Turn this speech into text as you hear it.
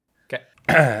Okay.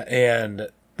 And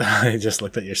I just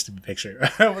looked at your stupid picture.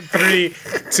 3,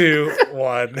 2,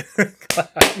 1.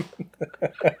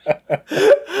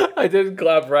 I didn't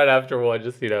clap right after one,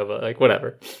 just, but like,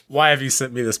 whatever. Why have you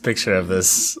sent me this picture of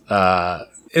this?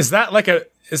 Is that like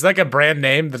a brand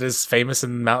name that is famous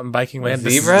in mountain biking land?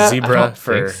 Zebra? This is Zebra I don't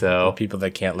for think so. people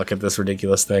that can't look at this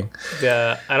ridiculous thing.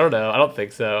 Yeah, I don't know. I don't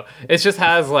think so. It just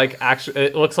has like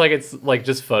it looks like it's like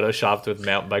just photoshopped with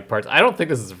mountain bike parts. I don't think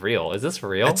this is real. Is this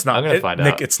real? It's not. I'm gonna find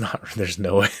Nick, out. It's not. There's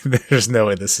no way. There's no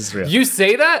way this is real. You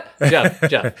say that,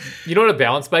 Jeff? You know what a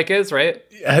balance bike is, right?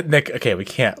 Nick. Okay, we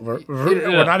can't. We're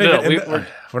not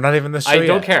even the show. I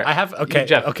don't care. I have. Okay,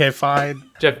 Jeff. Okay, fine.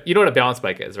 Jeff, you know what a balance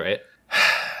bike is, right?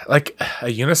 Like a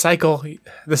unicycle.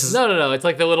 This is no. It's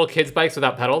like the little kids' bikes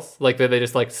without pedals. Like they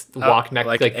just like walk next.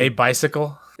 Like a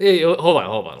bicycle. Hey, hold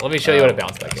on. Let me show you what a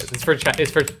balance bike is. It's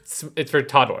for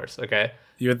toddlers. Okay.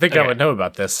 You would think I would know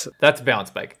about this. That's a balance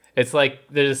bike. It's like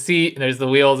there's a seat and there's the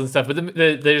wheels and stuff, but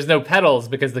there's no pedals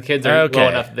because the kids are low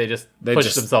enough that they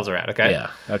push themselves around. Okay.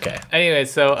 Yeah. Okay. Anyway,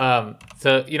 so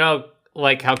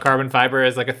like how carbon fiber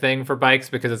is like a thing for bikes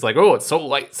because it's like, oh, it's so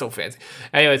light, so fancy.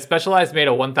 Anyway, Specialized made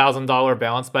a $1,000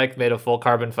 balance bike made of full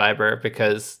carbon fiber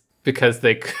because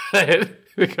they could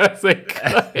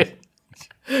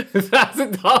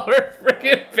 $1,000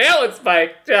 freaking balance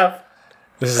bike, Jeff.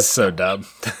 This is so dumb.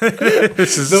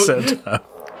 This is so dumb.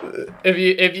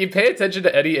 If you pay attention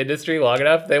to any industry long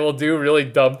enough, they will do really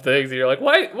dumb things, and you're like,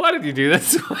 why did you do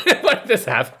this? Why did this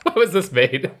happen? Why was this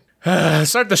made?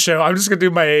 Start the show. I'm just gonna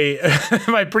do my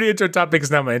my pre-intro topic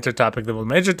is now my intro topic. Then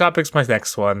my intro topic's my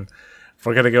next one.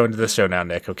 We're gonna go into the show now,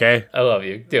 Nick. Okay? I love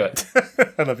you. Do it.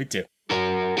 I love you too.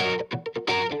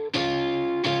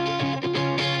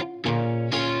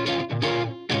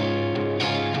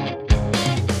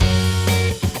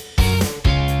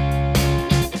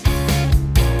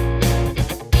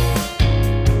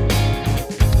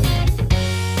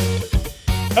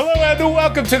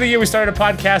 Welcome to the Year We Started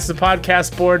podcast, the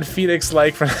podcast born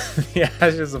Phoenix-like from the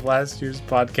ashes of last year's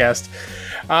podcast.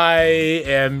 I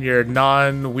am your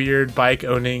non-weird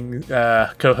bike-owning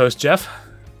co-host, Jeff.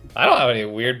 I don't have any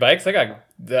weird bikes. I got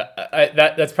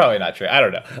that's probably not true. I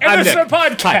don't know. And this is a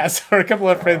podcast where a couple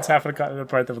of friends half a continent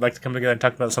apart that would like to come together and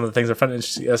talk about some of the things that are fun and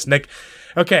interesting to us. Nick,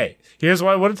 okay, here's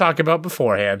what I want to talk about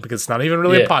beforehand because it's not even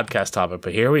really a podcast topic,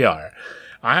 but here we are.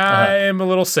 I'm a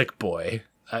little sick boy.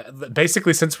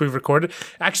 Basically, since we've recorded,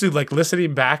 actually, like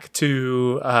listening back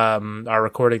to our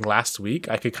recording last week,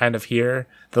 I could kind of hear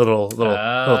the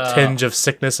little tinge of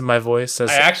sickness in my voice. I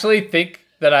actually think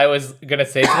that I was gonna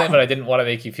say something, but I didn't want to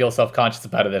make you feel self-conscious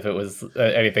about it if it was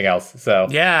anything else. So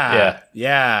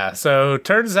yeah. So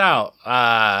turns out,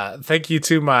 thank you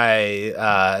to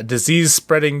my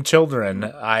disease-spreading children,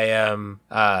 I am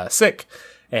sick.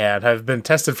 And have been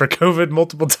tested for COVID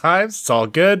multiple times. It's all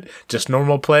good. Just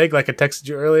normal plague, like I texted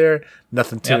you earlier.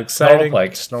 Nothing too exciting.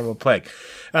 Just normal plague.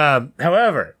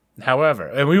 However,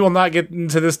 and we will not get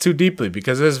into this too deeply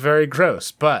because it is very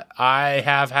gross, but I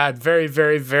have had very,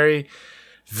 very, very,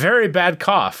 very bad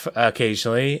cough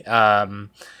occasionally. And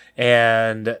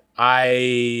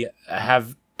I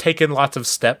have taken lots of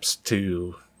steps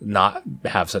to not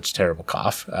have such terrible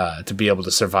cough, to be able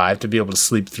to survive, to be able to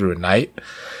sleep through a night.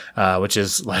 Which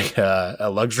is like a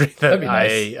luxury that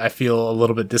nice. I feel a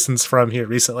little bit distanced from here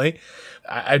recently.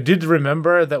 I did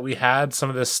remember that we had some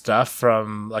of this stuff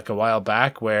from like a while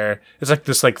back where it's like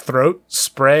this like throat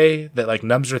spray that like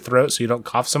numbs your throat so you don't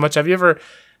cough so much. Have you ever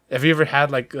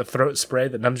had like a throat spray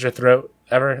that numbs your throat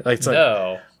ever? Like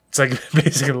no. It's like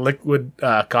basically a liquid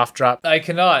cough drop. I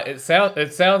cannot. It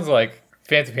sounds like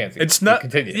fancy. It's not.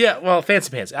 Continue. Yeah, well,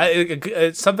 fancy.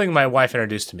 It's something my wife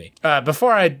introduced to me.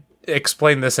 Before I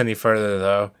explain this any further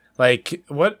though, like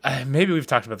what maybe we've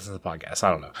talked about this in the podcast, I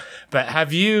don't know, but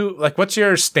have you like what's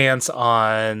your stance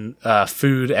on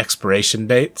food expiration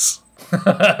dates?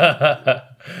 I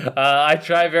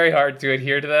try very hard to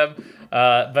adhere to them,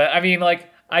 but I mean,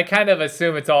 like, I kind of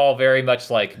assume it's all very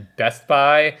much like Best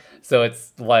Buy, so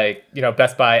it's like,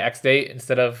 Best Buy X date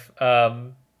instead of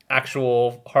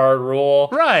actual hard rule,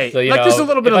 right? So like there's a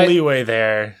little bit of leeway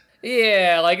there.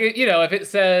 Yeah, like,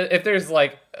 if there's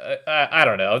like, I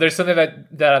don't know, there's something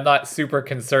that I'm not super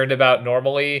concerned about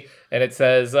normally, and it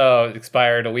says, oh, it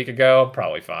expired a week ago, I'm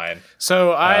probably fine.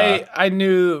 So I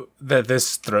knew that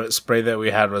this throat spray that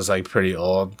we had was like pretty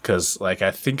old, because like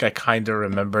I think I kind of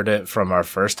remembered it from our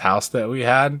first house that we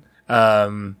had.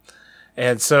 And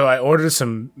so I ordered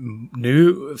some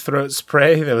new throat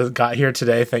spray that got here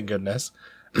today, thank goodness,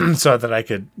 so that I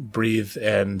could breathe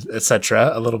and etc.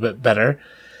 a little bit better.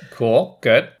 Cool.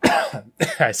 Good.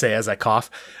 I say as I cough.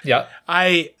 Yeah.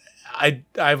 I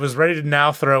I was ready to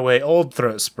now throw away old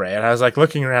throat spray, and I was like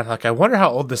looking around, like I wonder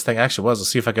how old this thing actually was. Let's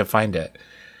see if I can find it.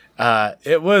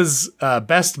 It was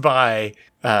Best Buy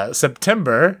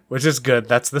September, which is good.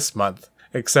 That's this month,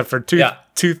 except for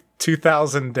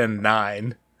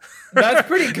 2009. That's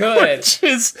pretty good. Which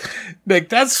is, Nick,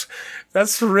 that's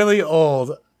really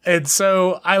old. And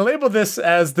so I labeled this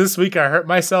as "This Week I Hurt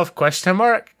Myself?"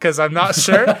 because I'm not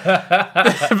sure.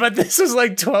 But this is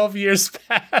like 12 years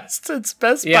past its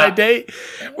Best Buy date,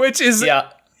 which is,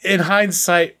 in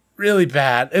hindsight, really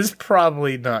bad. It's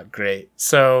probably not great.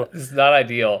 So it's not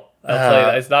ideal. I'll tell you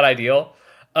that. It's not ideal.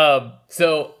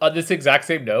 So on this exact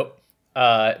same note,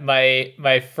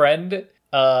 my friend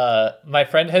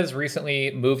has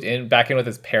recently moved back in with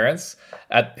his parents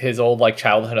at his old like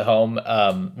childhood home,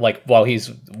 like while he's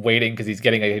waiting because he's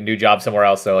getting a new job somewhere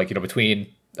else. So like, you know, between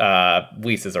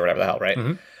leases or whatever the hell, right?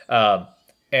 Mm-hmm.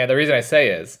 And the reason I say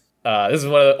is this is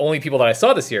one of the only people that I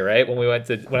saw this year, right? When I went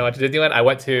to Disneyland, I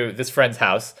went to this friend's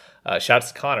house. Shout out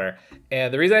to Connor.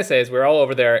 And the reason I say is we're all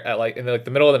over there at like in the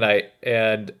middle of the night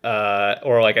and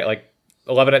or like at like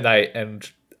 11 at night, and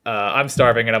I'm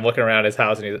starving and I'm looking around his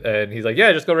house, and he's like,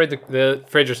 yeah, just go raid the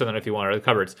fridge or something if you want, or the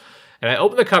cupboards. And I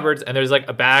open the cupboards and there's like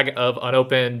a bag of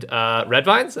unopened red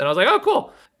vines, and I was like, oh,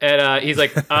 cool. And he's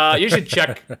like, you should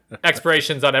check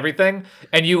expirations on everything.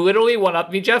 And you literally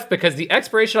one-upped me, Jeff, because the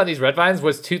expiration on these red vines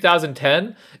was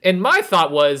 2010. And my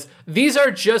thought was, these are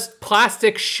just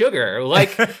plastic sugar.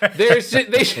 Like, these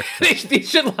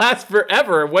should last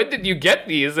forever. When did you get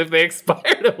these if they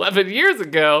expired 11 years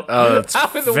ago? Oh, that's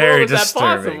how in the very world is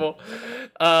disturbing. that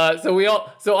possible?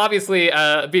 So obviously,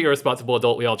 being a responsible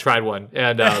adult, we all tried one.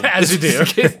 And as you do.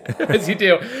 As you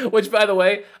do. Which, by the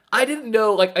way, I didn't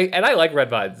know, and I like red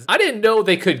vines. I didn't know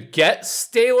they could get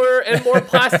staler and more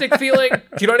plastic feeling. Do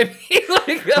you know what I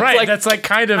mean? That's like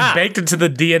kind of baked into the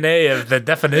DNA of the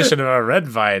definition of a red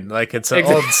vine. Like it's an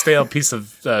old stale piece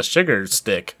of sugar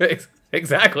stick.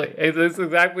 Exactly.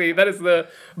 That is the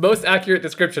most accurate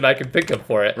description I can think of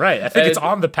for it. Right. I think it's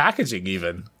on the packaging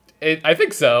even. I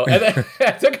think so. And then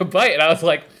I took a bite and I was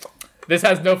like, this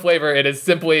has no flavor. It is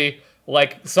simply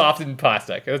like softened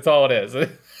plastic. That's all it is.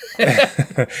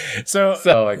 So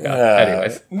oh my god.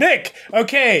 Anyways, Nick,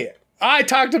 okay, I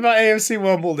talked about AFC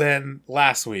Wimbledon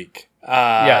last week.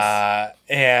 Yes,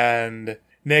 and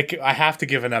Nick, I have to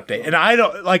give an update, and I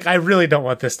really don't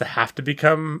want this to have to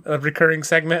become a recurring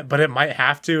segment, but it might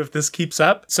have to if this keeps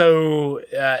up. So,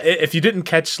 if you didn't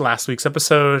catch last week's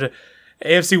episode,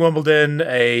 AFC Wimbledon,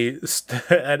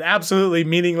 an absolutely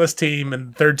meaningless team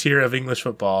in third tier of English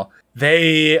football.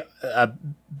 They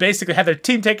basically had their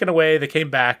team taken away. They came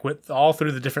back with all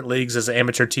through the different leagues as an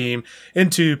amateur team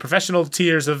into professional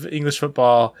tiers of English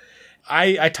football.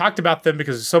 I talked about them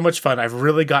because it's so much fun. I've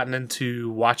really gotten into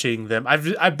watching them.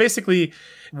 I basically,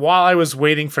 while I was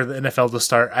waiting for the NFL to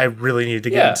start, I really needed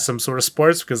to get into some sort of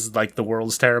sports because like the world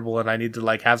is terrible and I need to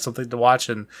like have something to watch,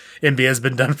 and NBA has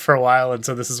been done for a while, and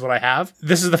so this is what I have.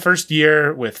 This is the first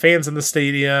year with fans in the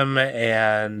stadium,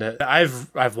 and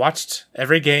I've watched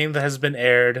every game that has been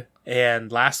aired.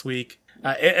 And last week,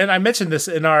 and I mentioned this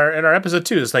in our episode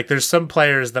too, is like there's some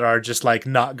players that are just like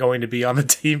not going to be on the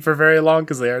team for very long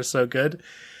because they are so good.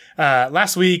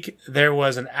 Last week there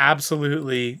was an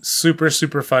absolutely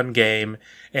super fun game,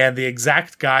 and the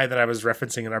exact guy that I was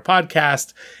referencing in our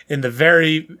podcast in the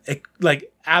very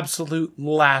like absolute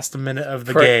last minute of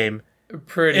the game,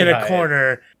 in a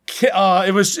corner.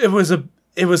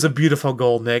 It was a beautiful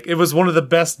goal, Nick. It was one of the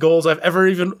best goals I've ever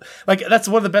that's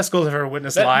one of the best goals I've ever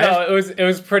witnessed live. No, it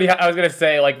was pretty. I was gonna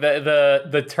say like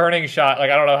the turning shot. Like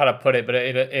I don't know how to put it, but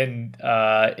in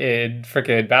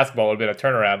freaking basketball it would have been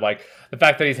a turnaround. Like the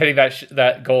fact that he's hitting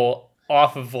that goal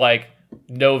off of like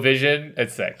no vision,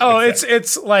 it's sick. Oh,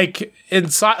 it's like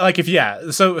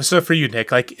So for you,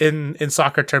 Nick, like in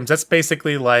soccer terms, that's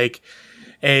basically like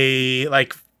I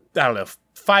don't know,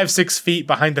 5-6 feet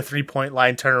behind the 3-point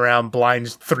line, turn around, blind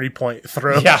 3-point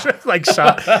throw, like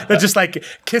shot that just like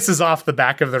kisses off the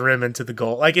back of the rim into the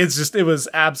goal. Like it was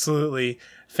absolutely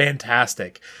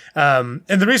fantastic. And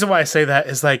the reason why I say that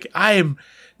is like I'm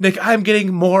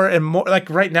getting more and more like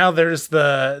right now. There's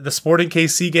the Sporting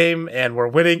KC game and we're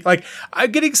winning. Like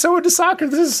I'm getting so into soccer.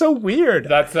 This is so weird.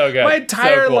 That's so good. My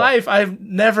entire life, I've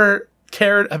never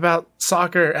cared about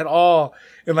soccer at all.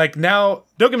 And like now,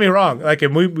 don't get me wrong. Like,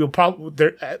 and we'll probably.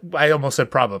 I almost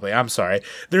said probably. I'm sorry.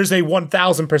 There's a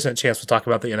 1,000% chance we'll talk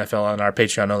about the NFL on our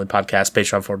Patreon only podcast,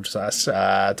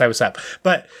 Patreon/Type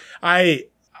But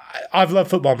I've loved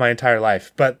football my entire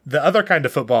life. But the other kind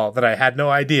of football that I had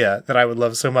no idea that I would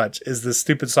love so much is this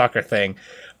stupid soccer thing.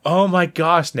 Oh my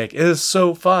gosh, Nick, it is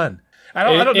so fun. I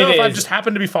don't know It if I've is. just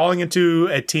happened to be falling into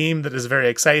a team that is very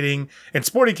exciting, and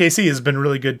Sporting KC has been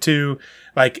really good too.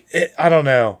 Like, I don't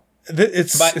know.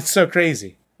 It's so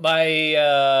crazy. My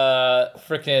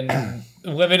freaking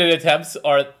limited attempts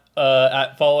are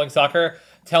at following soccer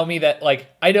tell me that, like,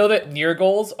 I know that near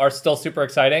goals are still super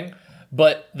exciting,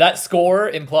 but that score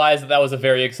implies that that was a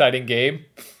very exciting game.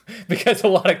 Because a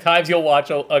lot of times you'll watch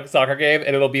a soccer game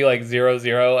and it'll be like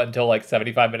 0-0 until like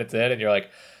 75 minutes in, and you're like,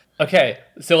 okay,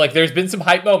 so like there's been some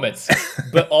hype moments,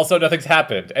 but also nothing's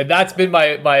happened. And that's been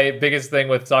my biggest thing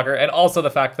with soccer. And also the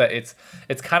fact that it's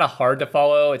kind of hard to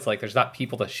follow. It's like there's not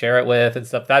people to share it with and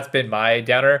stuff. That's been my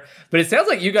downer. But it sounds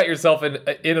like you got yourself in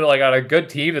like on a good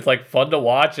team that's like fun to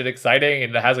watch and exciting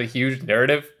and has a huge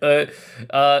narrative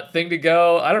thing to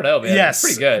go. I don't know, man. Yes.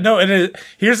 It's pretty good. No, and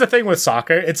here's the thing with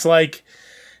soccer. It's like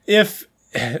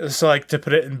like to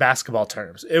put it in basketball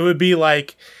terms, it would be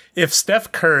like if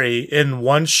Steph Curry in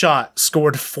one shot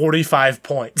scored 45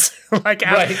 points, like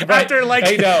after like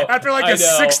a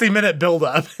 60-minute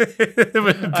buildup, it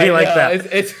would be like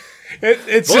that.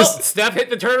 It's just Steph hit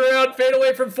the turnaround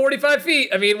fadeaway from 45 feet.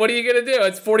 I mean, what are you gonna do?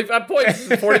 It's 45 points.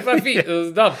 It's 45 feet. It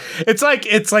was dumb.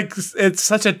 It's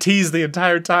such a tease the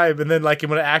entire time, and then like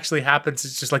when it actually happens,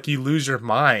 it's just like you lose your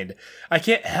mind. I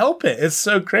can't help it. It's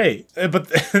so great. But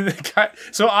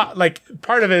so like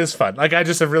part of it is fun. Like I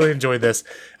just have really enjoyed this.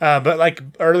 But like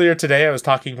earlier today, I was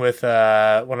talking with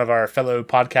one of our fellow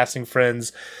podcasting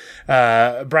friends,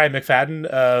 Brian McFadden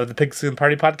of the Pigskin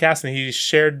Party podcast, and he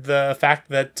shared the fact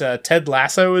that Ted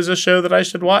Lasso is a show that I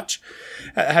should watch.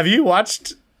 Have you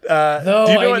watched? No,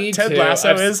 do you know I what need Ted to.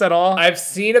 Lasso is at all? I've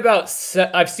seen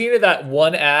that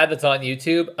one ad that's on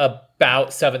YouTube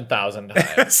about 7,000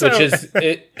 times, which is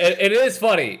it. It is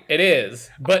funny. It is,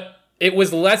 but it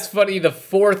was less funny the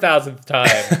 4,000th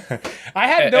time. I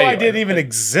had no idea it even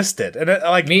existed, and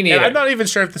me neither. And I'm not even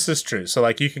sure if this is true. So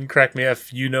like, you can correct me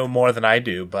if you know more than I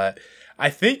do, but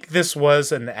I think this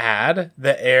was an ad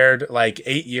that aired like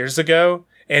 8 years ago,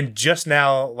 and just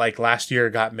now, like last year,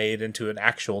 got made into an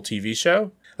actual TV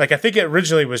show. Like I think it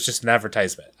originally was just an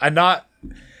advertisement. I'm not.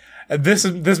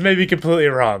 This may be completely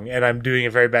wrong, and I'm doing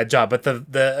a very bad job. But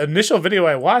the initial video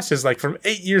I watched is like from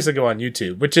 8 years ago on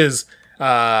YouTube, which is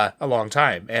a long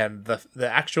time. And the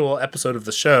actual episode of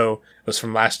the show was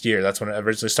from last year. That's when it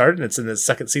originally started, and it's in its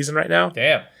second season right now.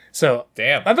 Damn.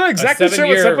 I'm not exactly sure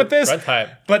what's up with this,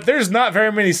 runtime. but there's not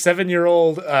very many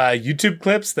 7-year-old YouTube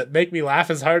clips that make me laugh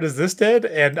as hard as this did.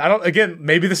 And I don't, again,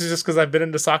 maybe this is just because I've been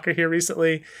into soccer here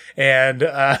recently. And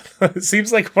it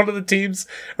seems like one of the teams,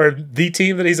 or the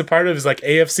team that he's a part of, is like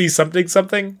AFC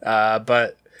something.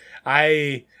 But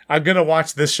I'm going to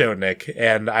watch this show, Nick,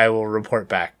 and I will report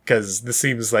back because this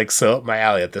seems like so up my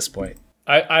alley at this point.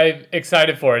 I'm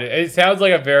excited for it. It sounds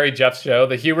like a very Jeff show.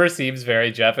 The humor seems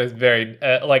very Jeff. It's very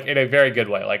like in a very good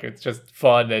way. Like it's just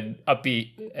fun and upbeat,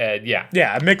 and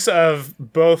yeah, a mix of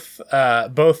both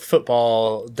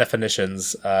football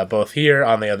definitions, both here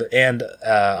on the other and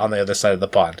on the other side of the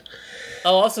pond.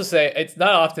 I'll also say it's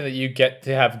not often that you get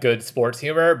to have good sports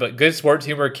humor, but good sports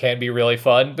humor can be really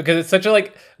fun because it's such a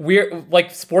like weird,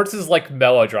 like sports is like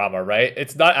melodrama, right?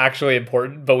 It's not actually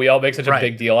important, but we all make such a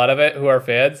big deal out of it who are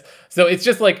fans. So it's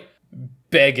just like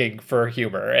begging for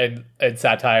humor and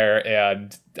satire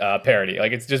and parody.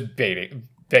 Like it's just begging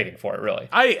for it, really.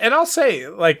 I'll say,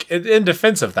 like, in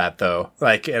defense of that though,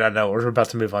 like, and I know we're about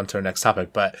to move on to our next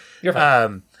topic, but you're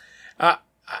fine.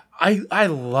 I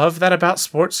love that about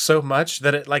sports so much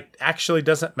that it like actually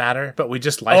doesn't matter, but we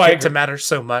just like it to matter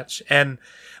so much. And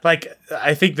like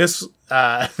I think this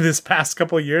this past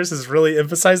couple of years has really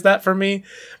emphasized that for me.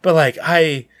 But like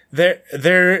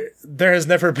there has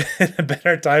never been a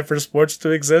better time for sports to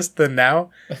exist than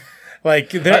now. Like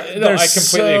there's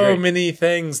so many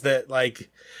things that like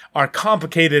are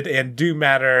complicated and do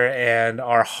matter and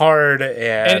are hard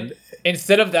and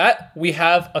instead of that, we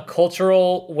have a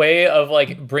cultural way of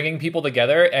like bringing people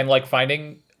together and like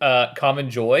finding common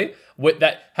joy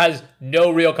that has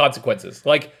no real consequences.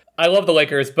 Like I love the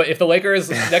Lakers, but if the Lakers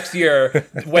next year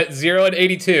went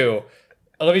 0-82,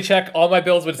 let me check. All my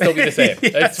bills would still be the same.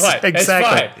 Yes, it's fine.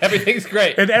 Exactly. It's fine. Everything's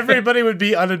great. And everybody would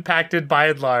be unimpacted by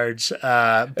and large.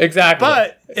 Exactly.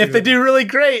 But if they do really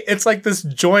great, it's like this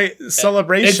joint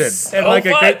celebration and like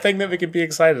a great thing that we can be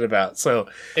excited about. So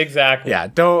exactly. Yeah.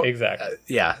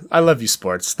 Yeah. I love you,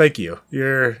 sports. Thank you.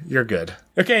 You're good.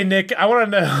 Okay, Nick. I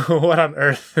want to know what on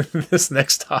earth this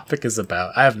next topic is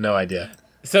about. I have no idea.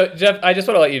 So Jeff, I just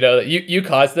want to let you know that you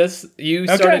caused this. You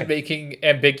started making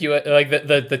ambiguous, like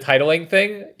the titling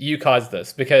thing. You caused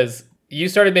this because you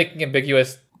started making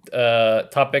ambiguous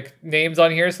topic names on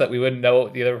here so that we wouldn't know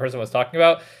what the other person was talking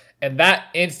about. And that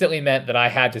instantly meant that I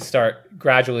had to start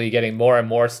gradually getting more and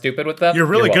more stupid with them. You're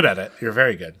really good at it. You're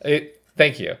very good.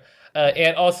 Thank you.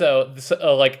 And also,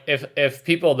 like, if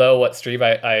people know what stream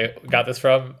I got this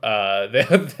from,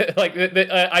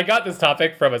 I got this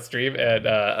topic from a stream, and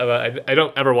I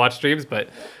don't ever watch streams, but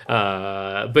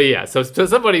yeah. So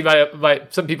somebody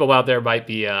some people out there might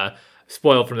be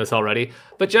spoiled from this already.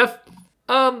 But Jeff,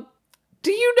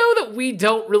 do you know that we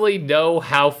don't really know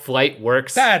how flight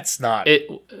works? That's not.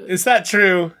 Is that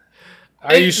true?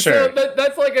 Are you sure? So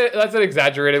that's an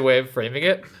exaggerated way of framing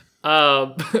it.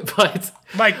 But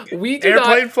like we do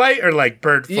airplane flight or like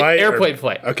bird flight? Airplane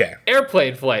flight. Okay.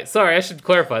 Airplane flight. Sorry, I should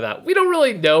clarify that. We don't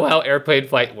really know how airplane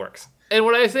flight works. And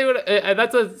when I say and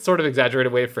that's a sort of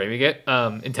exaggerated way of framing it,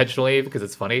 intentionally because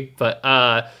it's funny.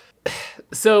 But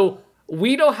so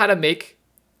we know how to make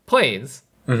planes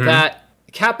that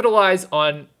capitalize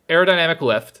on aerodynamic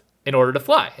lift in order to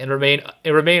fly and remain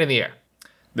in the air.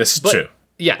 This is true.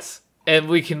 Yes. And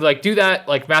we can like do that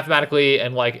like mathematically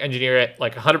and like engineer it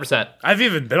like 100%. I've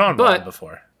even been on one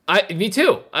before. Me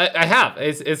too. I have.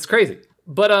 It's crazy.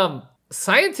 But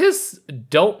scientists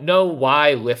don't know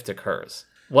why lift occurs.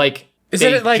 Like,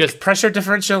 isn't it like just pressure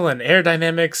differential and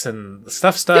aerodynamics and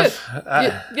stuff?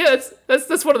 Yeah,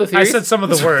 that's one of the theories. I said some of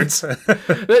the words.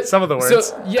 Some of the words.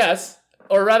 So yes,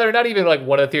 or rather, not even like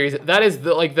one of the theories. That is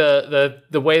the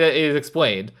way that it is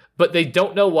explained. But they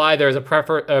don't know why there's a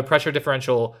pressure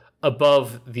differential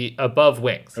above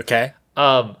wings. Okay.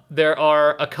 There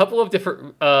are a couple of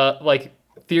different like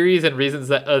theories and reasons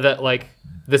that like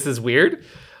this is weird.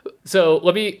 So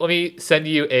let me send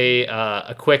you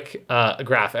a quick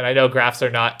graph, and I know graphs are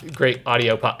not great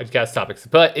audio podcast topics,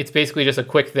 but it's basically just a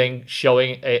quick thing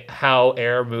showing how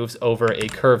air moves over a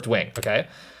curved wing. Okay.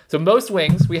 So most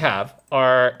wings we have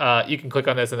are you can click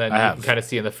on this and then you can kind of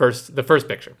see in the first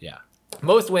picture. Yeah.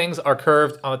 Most wings are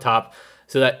curved on the top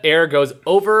so that air goes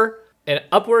over and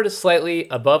upward slightly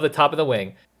above the top of the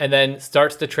wing and then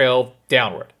starts to trail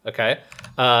downward, okay?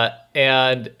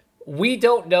 And we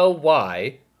don't know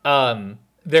why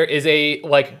there is a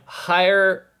like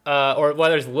higher or why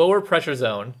there's lower pressure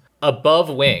zone above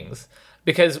wings,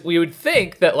 because we would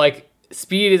think that like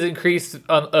speed is increased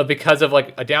because of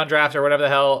like a downdraft or whatever the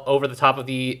hell over the top of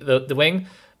the wing,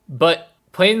 but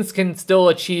planes can still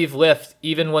achieve lift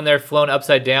even when they're flown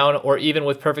upside down or even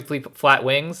with perfectly flat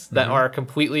wings that are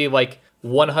completely like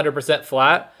 100%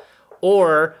 flat,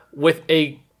 or with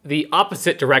the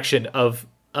opposite direction of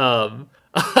or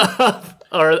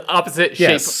opposite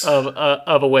shape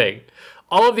of a wing.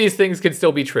 All of these things can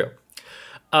still be true.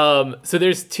 So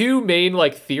there's two main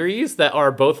like theories that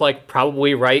are both like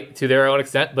probably right to their own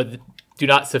extent, but do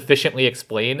not sufficiently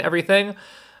explain everything.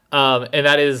 And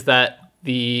that is that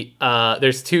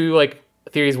there's two like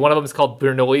theories. One of them is called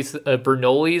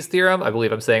Bernoulli's theorem. I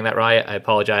believe I'm saying that right. I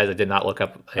apologize. I did not look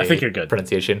up I think you're good.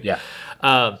 Pronunciation. Yeah.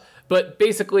 But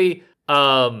basically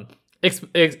attempts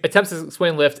to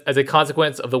explain lift as a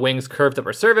consequence of the wing's curved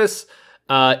upper surface.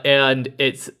 And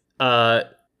it's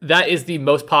that is the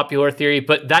most popular theory,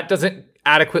 but that doesn't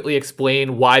adequately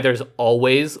explain why there's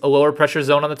always a lower pressure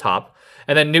zone on the top.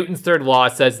 And then Newton's third law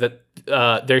says that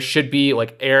there should be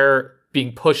like air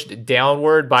being pushed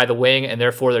downward by the wing, and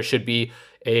therefore there should be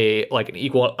an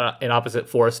equal and opposite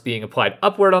force being applied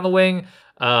upward on the wing,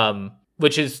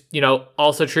 which is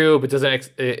also true, but doesn't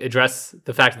address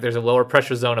the fact that there's a lower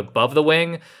pressure zone above the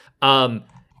wing.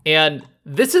 And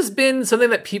this has been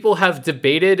something that people have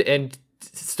debated and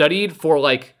studied for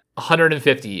like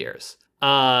 150 years.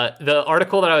 The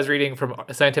article that I was reading from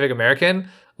Scientific American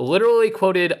literally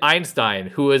quoted Einstein,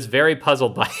 who was very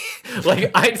puzzled by like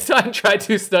Einstein tried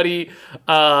to study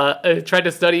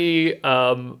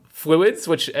fluids,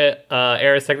 which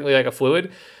air is technically like a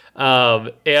fluid,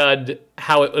 and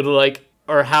how it would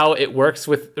how it works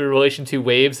with relation to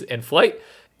waves and flight.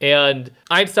 And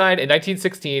Einstein in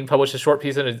 1916 published a short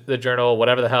piece in the journal,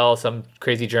 whatever the hell, some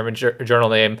crazy German journal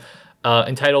name,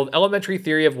 entitled Elementary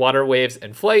Theory of Water Waves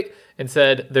and Flight, and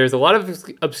said, "There's a lot of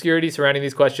obscurity surrounding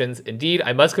these questions. Indeed,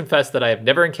 I must confess that I have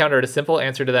never encountered a simple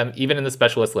answer to them, even in the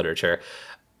specialist literature."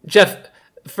 Jeff,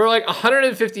 for like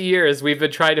 150 years, we've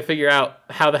been trying to figure out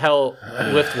how the hell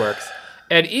lift works.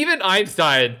 And even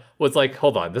Einstein was like,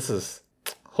 hold on, this is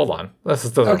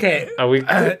doesn't... Okay.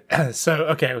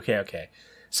 Okay.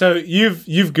 So you've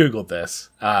Googled this.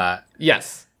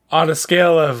 Yes. On a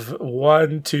scale of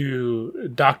 1 to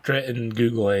doctorate in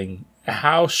Googling,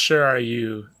 how sure are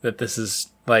you that this is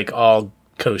like all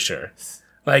kosher?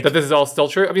 Like that this is all still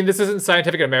true? I mean, this isn't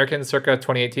Scientific American circa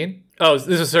 2018. Oh,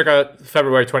 this is circa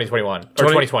February 2021 or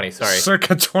 2020. Sorry,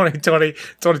 circa 2020,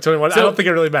 2021. So I don't think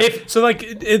it really matters. So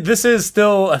like, this is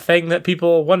still a thing that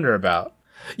people wonder about.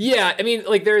 Yeah, I mean,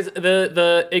 like there's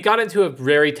it got into a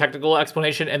very technical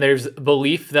explanation, and there's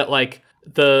belief that like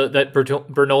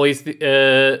Bernoulli's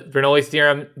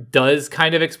theorem does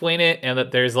kind of explain it, and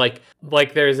that there's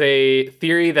there's a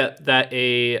theory that that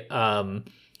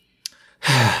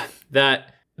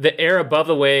the air above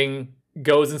the wing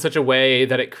goes in such a way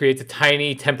that it creates a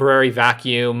tiny temporary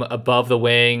vacuum above the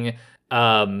wing,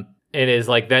 and is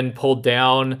like then pulled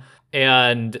down,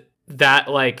 and that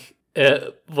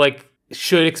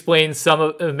should explain some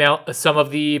of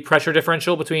the pressure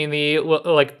differential between the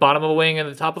like bottom of the wing and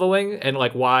the top of the wing, and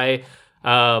like why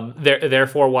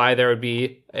therefore why there would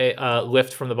be a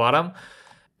lift from the bottom.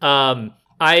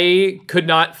 I could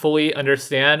not fully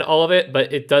understand all of it,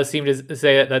 but it does seem to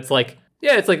say that that's like,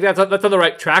 yeah, it's like that's on the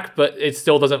right track, but it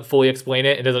still doesn't fully explain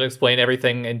it. It doesn't explain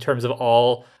everything in terms of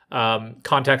all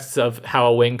contexts of how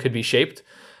a wing could be shaped.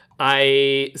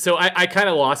 I kind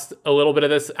of lost a little bit of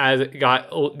this as it got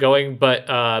going, but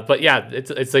yeah,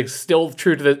 it's like still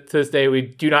true to this day. We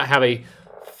do not have a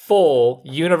full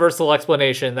universal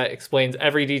explanation that explains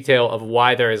every detail of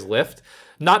why there is lift.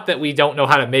 Not that we don't know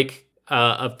how to make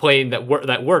a plane that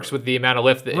works with the amount of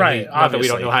lift. Right. Not that we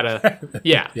don't know how to.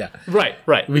 Yeah. Yeah.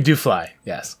 Right. We do fly.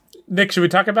 Yes. Nick, should we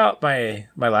talk about my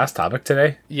last topic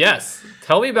today? Yes.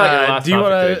 Tell me about your last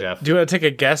topic today, Jeff. Do you want to take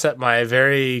a guess at my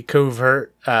very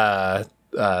covert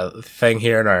thing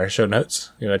here in our show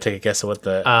notes? You want to take a guess at what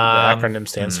the acronym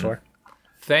stands for?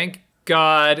 Thank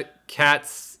God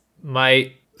cats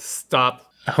might stop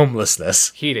homelessness.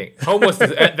 Heating.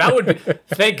 Homelessness. That would be,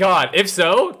 thank God. If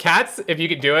so, cats, if you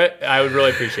could do it, I would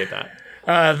really appreciate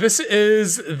that. This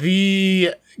is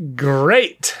the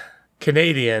Great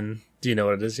Canadian. Do you know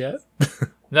what it is yet?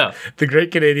 No. The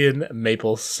Great Canadian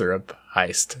Maple Syrup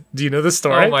Heist. Do you know the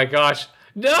story? Oh my gosh.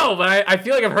 No, but I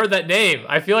feel like I've heard that name.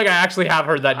 I feel like I actually have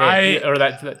heard that name or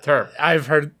that term. I've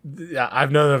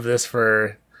known of this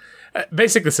for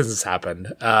basically since it's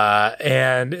happened.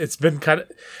 And it's been kind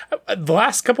of the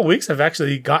last couple of weeks I've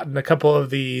actually gotten a couple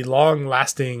of the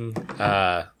long-lasting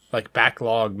like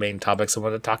backlog main topics I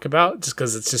want to talk about, just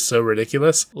because it's just so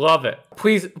ridiculous. Love it.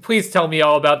 Please tell me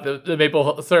all about the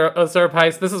maple syrup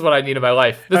heist. This is what I need in my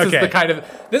life. This is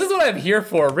what I'm here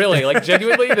for, really. Like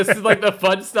genuinely, this is like the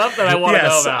fun stuff that I want to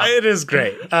know about. It is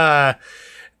great.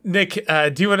 Nick,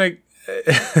 do you want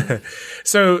to?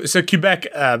 So Quebec,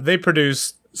 they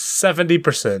produce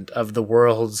 70% of the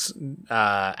world's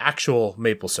actual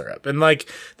maple syrup, and like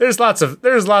there's lots of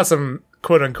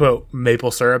quote unquote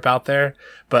maple syrup out there,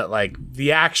 but like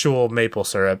the actual maple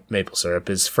syrup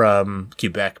is from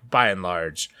Quebec by and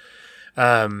large.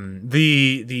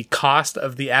 The cost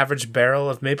of the average barrel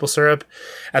of maple syrup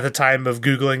at the time of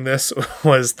Googling this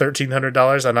was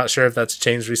 $1,300. I'm not sure if that's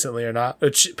changed recently or not,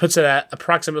 which puts it at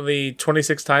approximately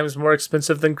 26 times more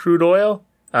expensive than crude oil,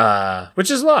 which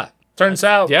is a lot. Turns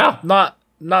out, yeah, not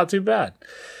too bad.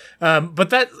 But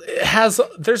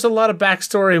there's a lot of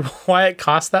backstory why it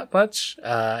costs that much,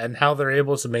 and how they're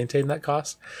able to maintain that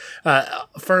cost.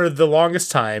 For the longest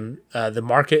time, the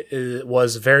market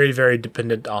was very, very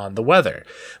dependent on the weather.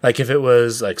 Like if it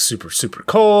was like super, super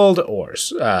cold or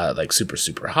like super,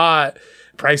 super hot,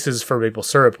 prices for maple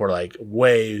syrup were like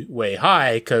way, way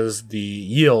high because the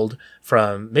yield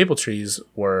from maple trees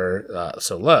were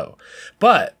so low.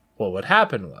 But what would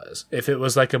happen was if it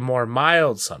was like a more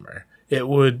mild summer,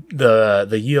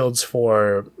 the yields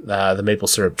for the maple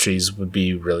syrup trees would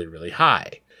be really, really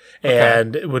high. Okay.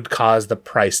 And it would cause the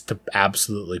price to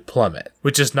absolutely plummet,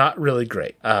 which is not really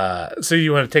great. So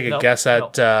you want to take a guess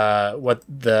at what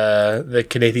the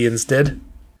Canadians did?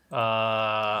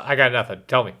 I got nothing.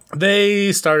 Tell me.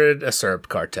 They started a syrup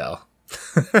cartel.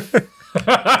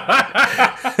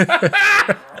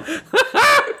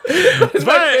 It's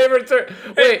my favorite term.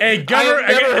 Wait, I've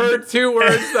never heard two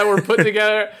words that were put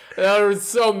together that were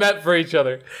so meant for each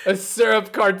other. A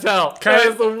syrup cartel. That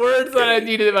is the words that I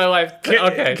needed in my life.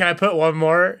 Okay. Can I put one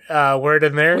more word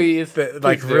in there? Please.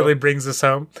 That really brings us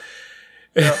home.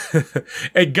 Yep.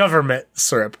 A government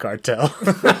syrup cartel.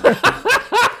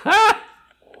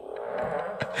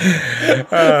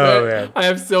 Oh man, I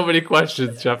have so many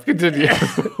questions, Jeff. Continue.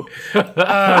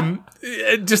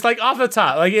 Just like off the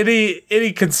top, like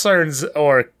any concerns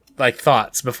or like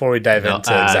thoughts before we dive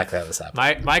into exactly how this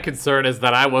happened. My concern is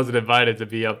that I wasn't invited to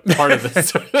be a part of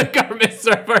this government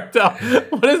syrup cartel.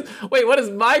 What is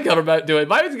my government doing?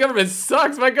 My government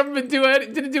sucks. My government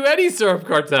didn't do any syrup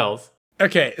cartels.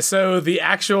 Okay, so the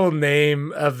actual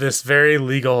name of this very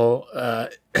legal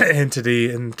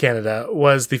entity in Canada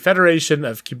was the Federation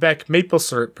of Quebec Maple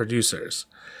Syrup Producers.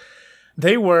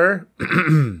 They were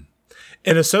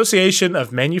An association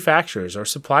of manufacturers or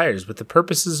suppliers with the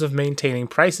purposes of maintaining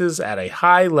prices at a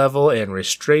high level and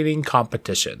restraining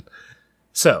competition.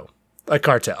 So, a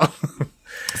cartel.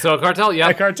 So a cartel, yeah.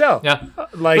 A cartel. Yeah.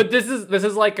 But this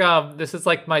is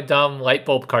like my dumb light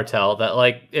bulb cartel that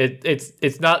like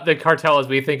it's not the cartel as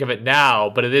we think of it now,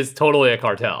 but it is totally a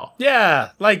cartel.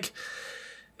 Yeah, like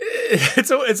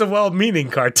it's a well-meaning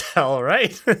cartel,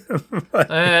 right? You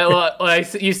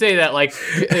say that like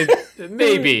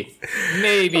maybe,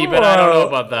 but I don't know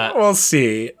about that. We'll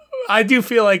see. I do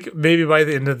feel like maybe by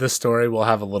the end of the story, we'll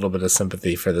have a little bit of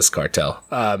sympathy for this cartel.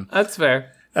 That's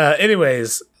fair.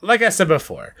 Anyways, like I said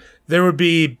before, there would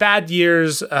be bad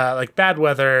years, like bad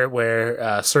weather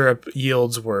where syrup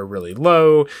yields were really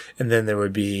low. And then there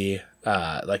would be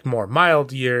like more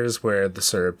mild years where the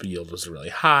syrup yield was really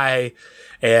high.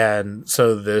 And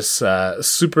so this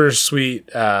super sweet,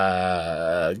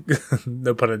 no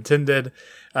pun intended,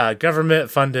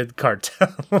 government-funded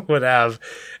cartel would have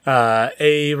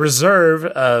a reserve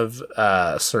of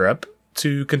syrup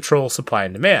to control supply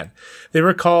and demand. They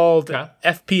were called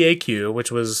FPAQ, which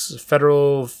was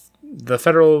the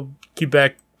federal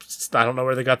Quebec, I don't know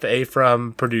where they got the A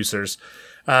from, producers.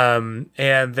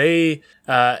 And they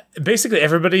basically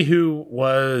everybody who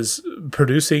was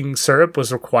producing syrup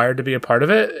was required to be a part of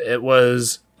it. It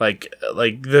was like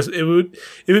this. It would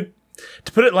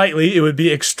to put it lightly, it would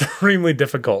be extremely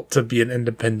difficult to be an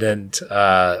independent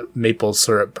maple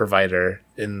syrup provider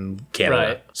in Canada.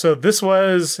 Right. So this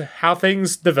was how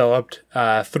things developed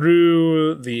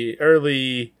through the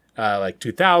early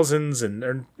 2000s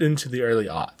and into the early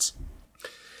aughts.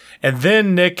 And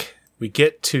then, Nick, we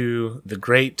get to the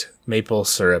Great Maple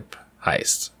Syrup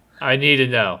Heist. I need to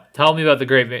know. Tell me about the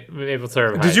Great Maple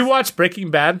Syrup Heist. Did you watch Breaking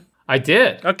Bad? I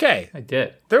did. Okay. I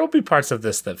did. There will be parts of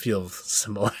this that feel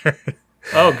similar.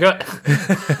 Oh, good.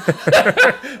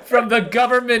 From the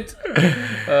government.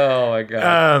 Oh, my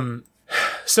God.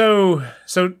 So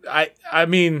I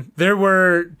mean, there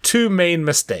were two main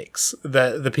mistakes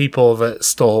that the people that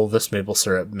stole this maple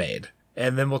syrup made.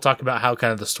 And then we'll talk about how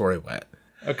kind of the story went.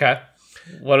 Okay.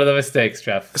 What are the mistakes,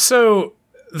 Jeff? So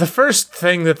the first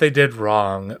thing that they did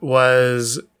wrong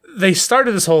was they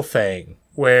started this whole thing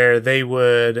where they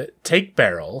would take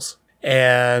barrels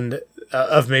and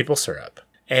of maple syrup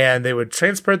and they would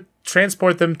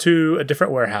transport them to a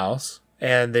different warehouse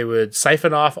and they would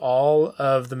siphon off all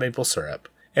of the maple syrup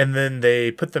and then they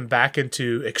put them back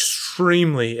into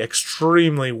extremely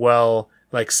well,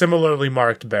 like similarly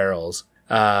marked barrels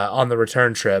on the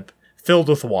return trip filled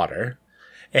with water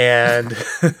and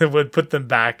would put them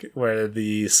back where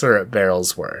the syrup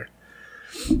barrels were,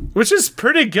 which is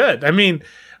pretty good. I mean,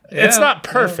 it's not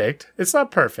perfect. Yeah. It's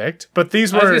not perfect, but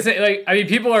these were. I was gonna say,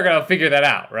 people are gonna figure that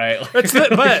out, right?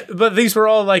 but these were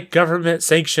all like government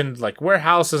sanctioned, like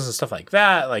warehouses and stuff like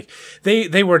that. Like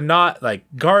they were not like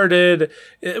guarded.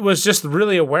 It was just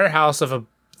really a warehouse of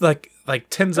like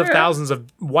tens of thousands of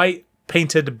white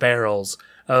painted barrels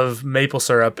of maple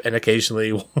syrup and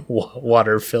occasionally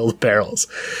water filled barrels.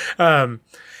 And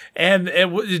it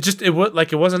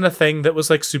wasn't a thing that was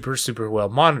like super well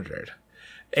monitored.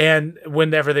 And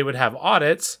whenever they would have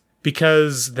audits,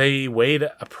 because they weighed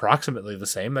approximately the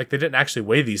same, like they didn't actually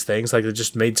weigh these things, like they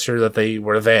just made sure that they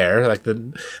were there, like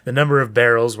the number of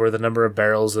barrels were the number of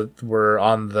barrels that were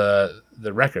on the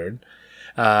record,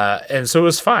 and so it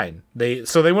was fine. They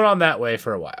went on that way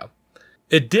for a while.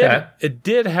 It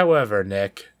did, however,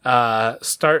 Nick,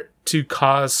 start to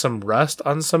cause some rust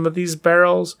on some of these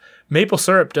barrels. Maple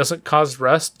syrup doesn't cause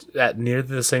rust at near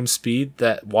the same speed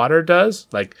that water does,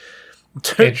 like.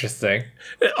 Interesting.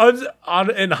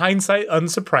 In hindsight,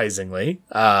 unsurprisingly.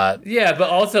 Yeah, but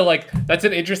also like that's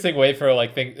an interesting way for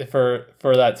like for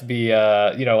that to be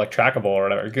like trackable or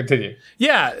whatever. Continue.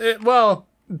 Yeah, well,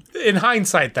 in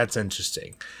hindsight, that's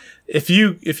interesting. If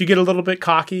you get a little bit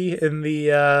cocky in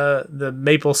the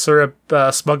maple syrup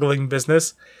smuggling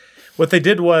business, what they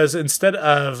did was instead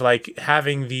of like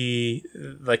having the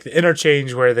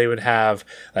interchange where they would have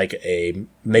like a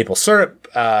maple syrup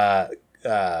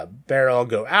barrel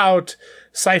go out,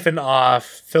 siphon off,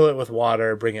 fill it with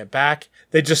water, bring it back.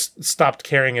 They just stopped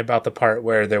caring about the part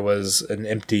where there was an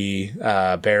empty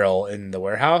barrel in the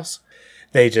warehouse.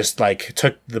 They just like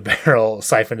took the barrel,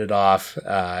 siphoned it off,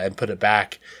 and put it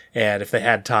back. And if they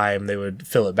had time, they would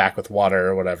fill it back with water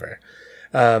or whatever.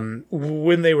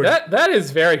 When they were that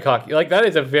is very cocky. Like that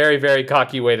is a very very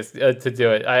cocky way to do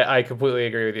it. I completely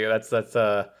agree with you. That's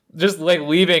just like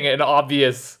leaving an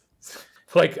obvious.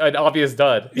 Like an obvious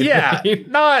dud. Yeah,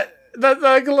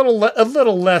 like a little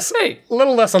less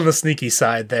on the sneaky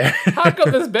side there. How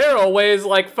come this barrel weighs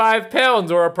like 5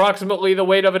 pounds or approximately the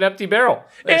weight of an empty barrel?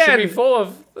 It should be full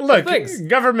of things.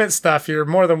 Government stuff, you're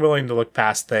more than willing to look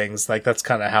past things. Like, that's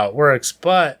kind of how it works.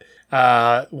 But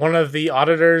one of the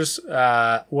auditors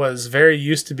was very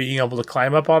used to being able to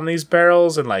climb up on these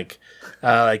barrels and like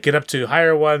get up to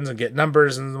higher ones and get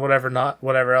numbers and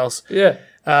whatever else. Yeah.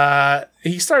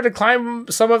 He started to climb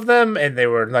some of them and they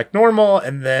were like normal,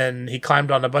 and then he climbed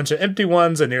on a bunch of empty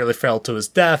ones and nearly fell to his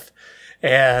death.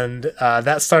 And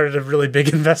that started a really big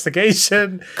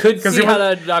investigation. Could see how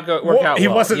that not work out. He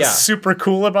wasn't super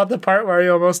cool about the part where he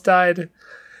almost died.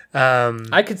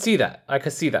 I could see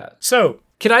that. So,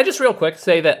 can I just real quick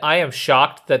say that I am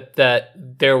shocked that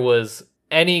there was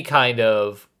any kind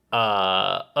of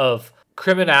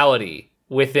criminality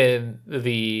within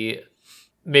the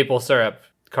maple syrup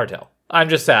cartel. I'm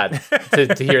just sad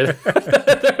to hear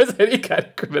that there was any kind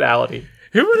of criminality.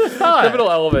 Who would have thought? Criminal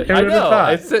element. I know.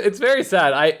 It's very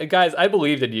sad. I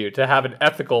believed in you to have an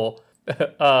ethical,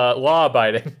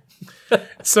 law-abiding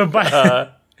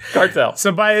cartel.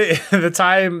 So by the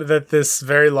time that this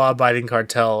very law-abiding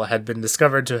cartel had been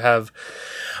discovered to have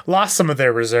lost some of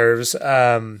their reserves,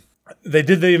 they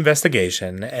did the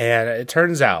investigation, and it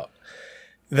turns out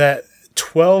that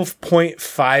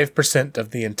 12.5%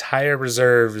 of the entire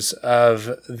reserves of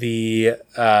the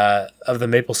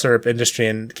maple syrup industry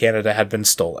in Canada had been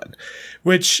stolen,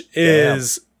 which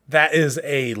is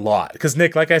a lot. Because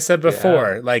Nick, like I said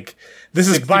before, like this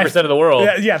is 60% of the world.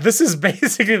 Yeah, this is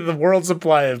basically the world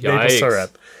supply of maple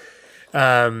syrup.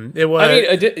 It was.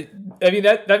 I mean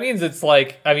that means it's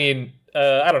like I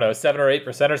don't know 7 or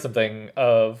 8% or something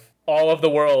of all of the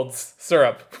world's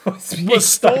syrup was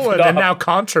stolen and now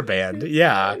contraband.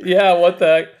 Yeah. Yeah, what the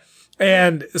heck?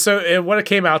 And so what it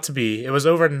came out to be, it was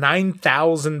over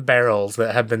 9,000 barrels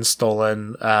that had been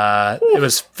stolen. It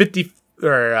was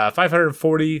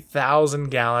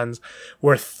 540,000 gallons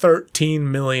worth $13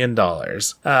 million.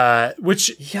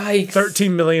 Which yikes.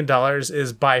 $13 million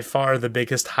is by far the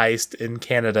biggest heist in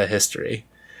Canada history.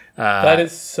 That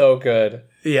is so good.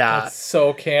 Yeah. That's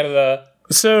so Canada.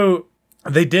 So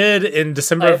they did in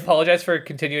December. I apologize for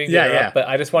continuing to interrupt, but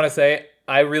I just want to say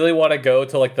I really want to go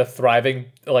to like the thriving,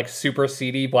 like super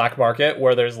seedy black market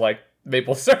where there's like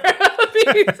maple syrup,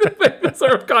 maple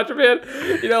syrup contraband.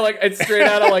 You know, like it's straight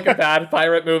out of like a bad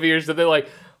pirate movie or something. Like,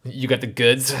 you got the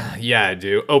goods? Yeah, I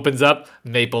do. Opens up,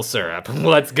 maple syrup.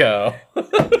 Let's go.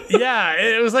 Yeah,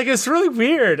 it was like it's really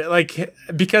weird, like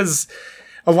because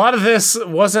a lot of this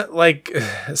wasn't like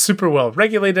super well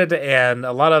regulated, and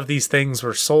a lot of these things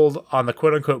were sold on the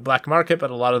quote unquote black market, but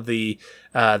a lot of the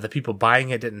people buying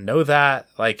it didn't know that.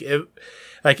 It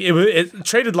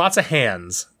traded lots of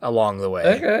hands along the way.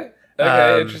 Okay,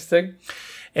 interesting.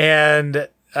 And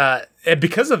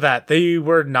because of that, they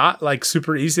were not like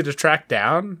super easy to track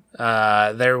down.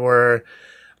 There were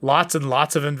lots and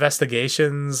lots of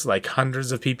investigations, like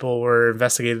hundreds of people were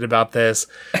investigated about this.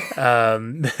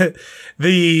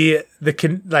 Obviously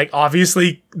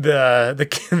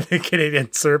the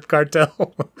Canadian Syrup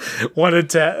Cartel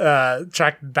wanted to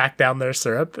track back down their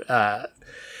syrup,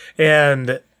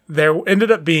 and there ended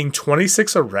up being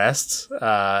 26 arrests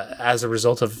as a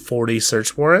result of 40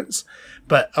 search warrants,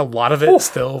 but a lot of it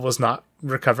still was not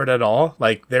recovered at all.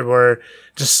 Like there were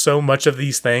just so much of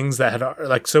these things that had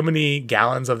like so many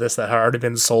gallons of this that had already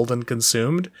been sold and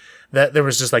consumed that there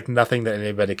was just like nothing that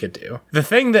anybody could do.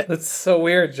 That's so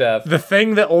weird, Jeff. The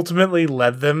thing that ultimately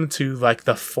led them to like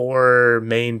the 4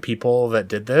 main people that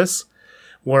did this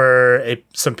were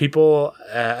some people,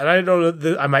 and I don't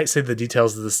know, I might say the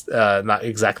details of this not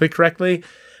exactly correctly,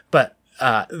 but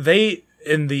they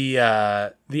in the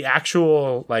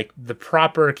actual like the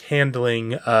proper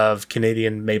handling of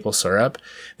Canadian maple syrup,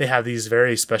 they have these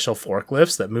very special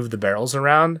forklifts that move the barrels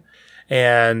around,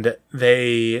 and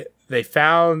they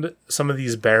found some of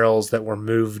these barrels that were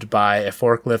moved by a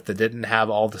forklift that didn't have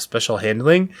all the special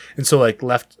handling, and so like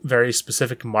left very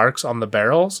specific marks on the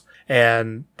barrels,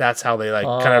 and that's how they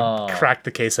like kind of cracked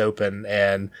the case open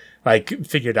and like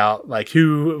figured out like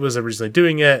who was originally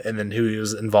doing it and then who he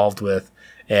was involved with.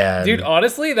 And dude,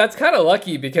 honestly, that's kind of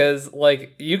lucky because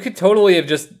like you could totally have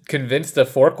just convinced a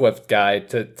forklift guy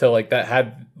to like that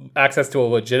had access to a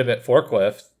legitimate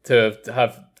forklift to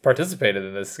have participated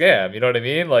in this scam. You know what I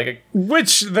mean? Like,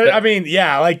 there's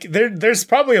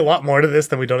probably a lot more to this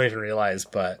than we don't even realize.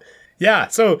 But yeah,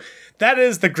 so that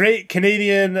is the great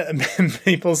Canadian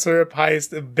maple syrup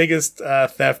heist, the biggest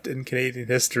theft in Canadian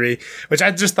history, which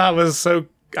I just thought was so,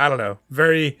 I don't know,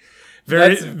 very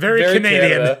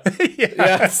Canadian.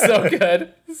 Yeah, so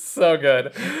good. So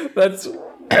good.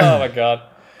 Oh my God.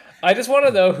 I just want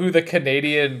to know who the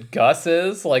Canadian Gus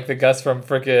is, like the Gus from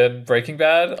freaking Breaking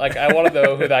Bad. Like, I want to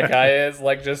know who that guy is.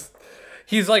 Like, just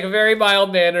he's like very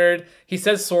mild mannered. He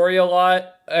says sorry a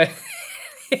lot, and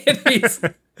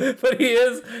but he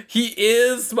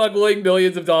is smuggling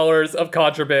millions of dollars of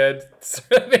contraband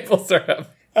maple syrup.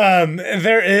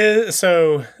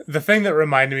 So the thing that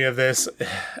reminded me of this,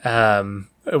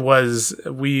 was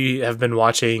we have been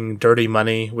watching Dirty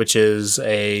Money, which is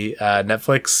a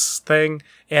Netflix thing,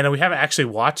 and we haven't actually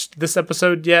watched this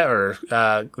episode yet, or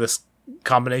this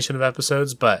combination of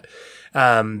episodes. But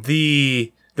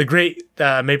the great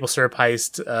maple syrup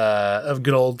heist of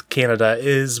good old Canada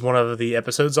is one of the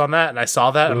episodes on that, and I saw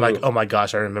that. And I'm like, oh my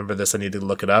gosh, I remember this. I need to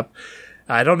look it up.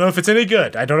 I don't know if it's any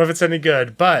good.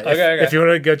 But if you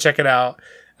want to go check it out,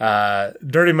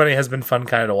 Dirty Money has been fun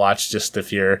kind of to watch, just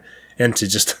if you're into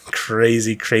just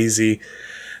crazy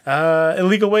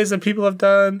illegal ways that people have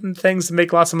done things to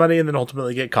make lots of money and then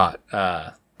ultimately get caught.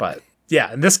 But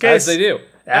yeah, in this case, as they do,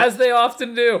 as they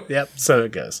often do. Yep, so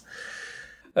it goes.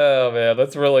 Oh man,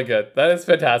 that's really good. That is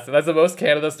fantastic. That's the most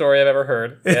Canada story I've ever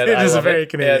heard. It is a very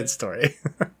Canadian story.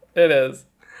 It is.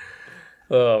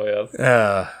 Oh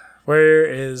man. Where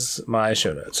is my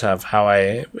show notes? How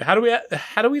do we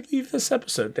leave this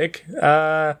episode, Nick?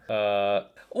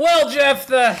 Well, Jeff,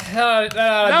 do it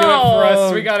for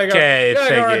us. We gotta go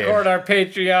record our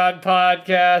Patreon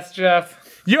podcast,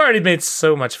 Jeff. You already made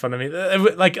so much fun of me.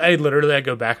 Like, I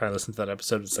go back and I listen to that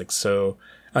episode. It's like so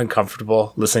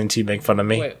uncomfortable listening to you make fun of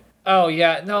me. Wait. Oh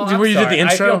yeah, no. Where you did the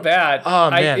intro? I feel bad. Oh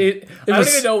man, I don't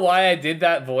even know why I did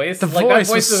that voice. That voice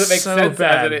doesn't make sense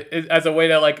as a way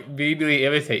to like immediately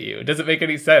imitate you. It doesn't make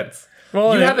any sense.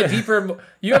 Well, you have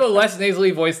a less nasally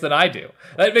voice than I do.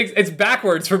 It's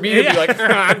backwards for me to be like,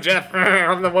 I'm Jeff,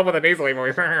 I'm the one with a nasally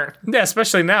voice. Yeah,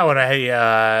 especially now when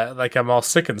I'm all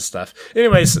sick and stuff.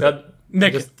 Anyways,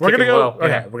 Nick, we're gonna go.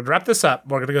 Okay, we're gonna wrap this up.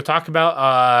 We're gonna go talk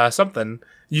about something.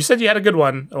 You said you had a good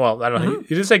one. Well, I don't know. You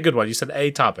didn't say good one. You said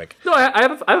a topic. No, I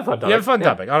have a fun topic. You have a fun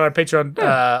topic on our Patreon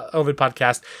only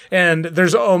podcast. And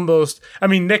there's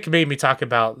Nick made me talk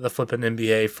about the flipping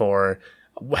NBA for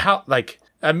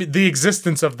the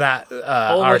existence of that,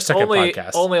 our second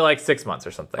podcast. Only like 6 months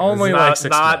or something. Only like 6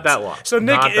 months. Not that long. So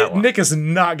Nick is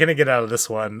not going to get out of this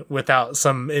one without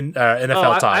some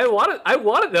NFL talk. I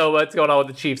want to know what's going on with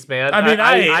the Chiefs, man.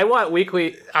 I want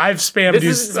weekly. I've spammed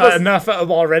you enough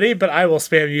already, but I will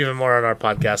spam you even more on our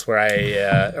podcast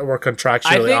where we're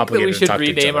contractually obligated to talk to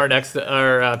each other. I think that we should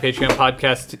rename our Patreon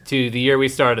podcast to The Year We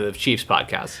Started the Chiefs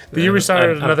podcast. The Year We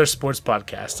Started another sports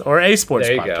podcast or a sports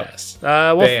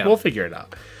podcast. We'll figure it out.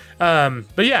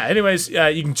 But yeah, anyways,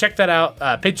 you can check that out,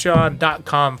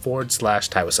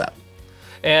 patreon.com/TieWasUp.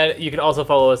 And you can also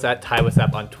follow us at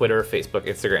TieWasUp on Twitter, Facebook,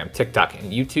 Instagram, TikTok,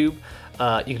 and YouTube.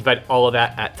 You can find all of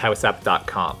that at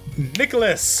TieWasUp.com.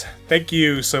 Nicholas, thank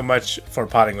you so much for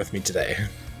potting with me today.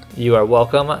 You are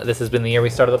welcome. This has been The Year We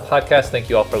Started the podcast.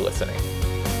 Thank you all for listening.